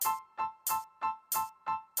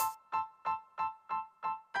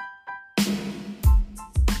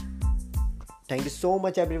Thank you so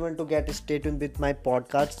much everyone to get stay tuned with my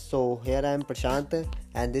podcast. So here I am Prashant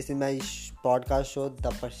and this is my podcast show,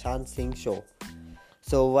 the Prashant Singh Show.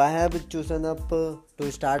 So I have chosen up to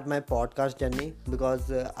start my podcast journey because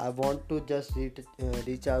I want to just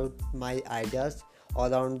reach out my ideas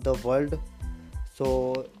all around the world.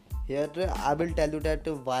 So here I will tell you that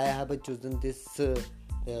why I have chosen this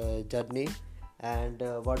journey and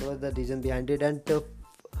what was the reason behind it and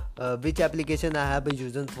which application I have been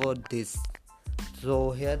using for this.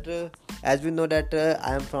 So here, as we know that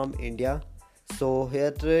I am from India, so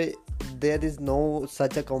here there is no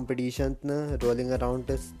such a competition rolling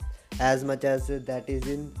around as much as that is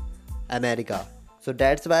in America. So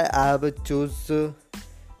that's why I have choose to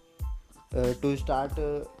start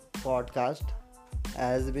a podcast.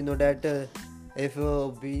 As we know that if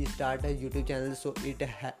we start a YouTube channel, so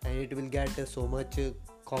it will get so much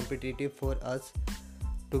competitive for us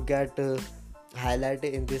to get highlight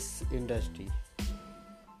in this industry.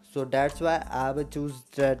 So that's why I have choose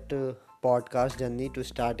that podcast journey to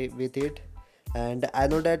start it with it. And I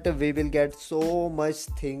know that we will get so much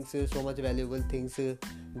things, so much valuable things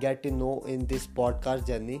get to know in this podcast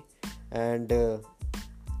journey. And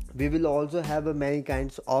we will also have many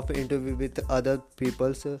kinds of interview with other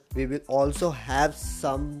people. So we will also have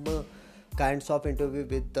some kinds of interview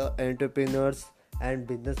with the entrepreneurs and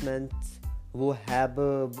businessmen who have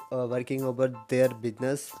working over their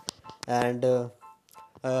business. And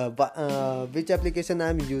which application I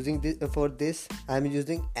am using for this? I am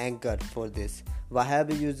using Anchor for this. Why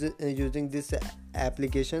have you using this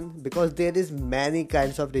application? Because there is many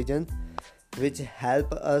kinds of region which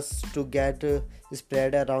help us to get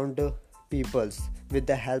spread around peoples with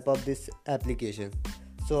the help of this application.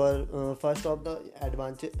 So first of the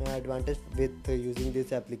advantage with using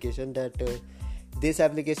this application that this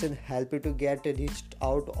application help you to get reached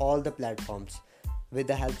out all the platforms with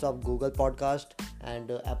the help of Google Podcast and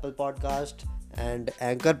Apple Podcast and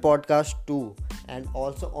Anchor Podcast too, and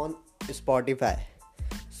also on Spotify.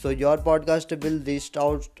 So your podcast will reach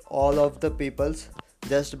out all of the peoples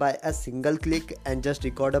just by a single click and just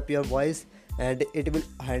record up your voice, and it will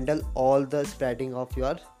handle all the spreading of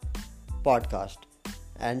your podcast.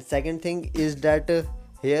 And second thing is that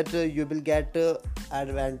here you will get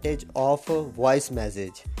advantage of voice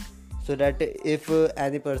message, so that if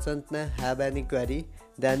any person have any query,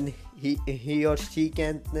 then he or she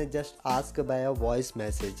can just ask by a voice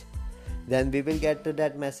message. Then we will get to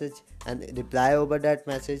that message and reply over that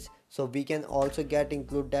message, so we can also get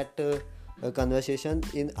include that conversation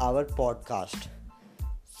in our podcast.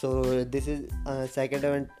 So this is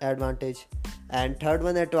second advantage. And third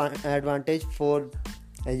one advantage for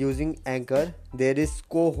using Anchor, there is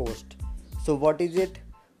co-host. So what is it?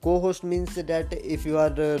 Co-host means that if you are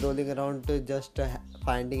rolling around just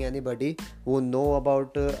finding anybody who know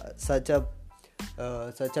about such a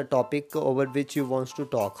topic over which you wants to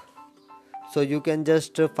talk, so you can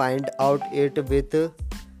just find out it with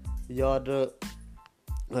your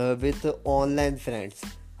with online friends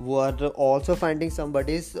who are also finding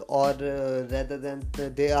somebody's, or rather than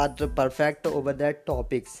they are perfect over that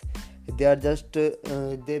topics. They are just you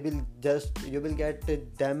will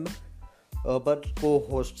get them over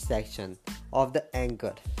co-host section of the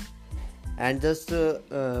Anchor, and just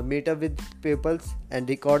meet up with people and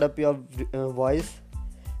record up your voice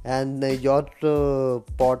and your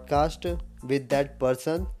podcast with that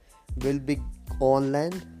person will be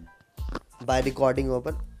online by recording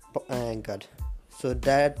over Anchor. So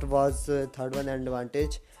that was third one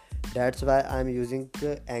advantage. That's why I'm using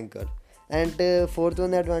Anchor. And fourth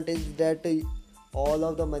one advantage is that all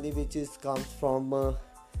of the money which is comes from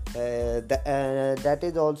that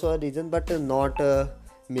is also a reason, but not a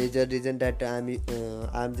major reason that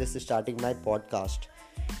I'm just starting my podcast,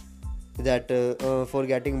 that for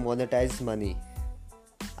getting monetized money.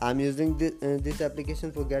 I'm using this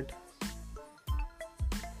application for get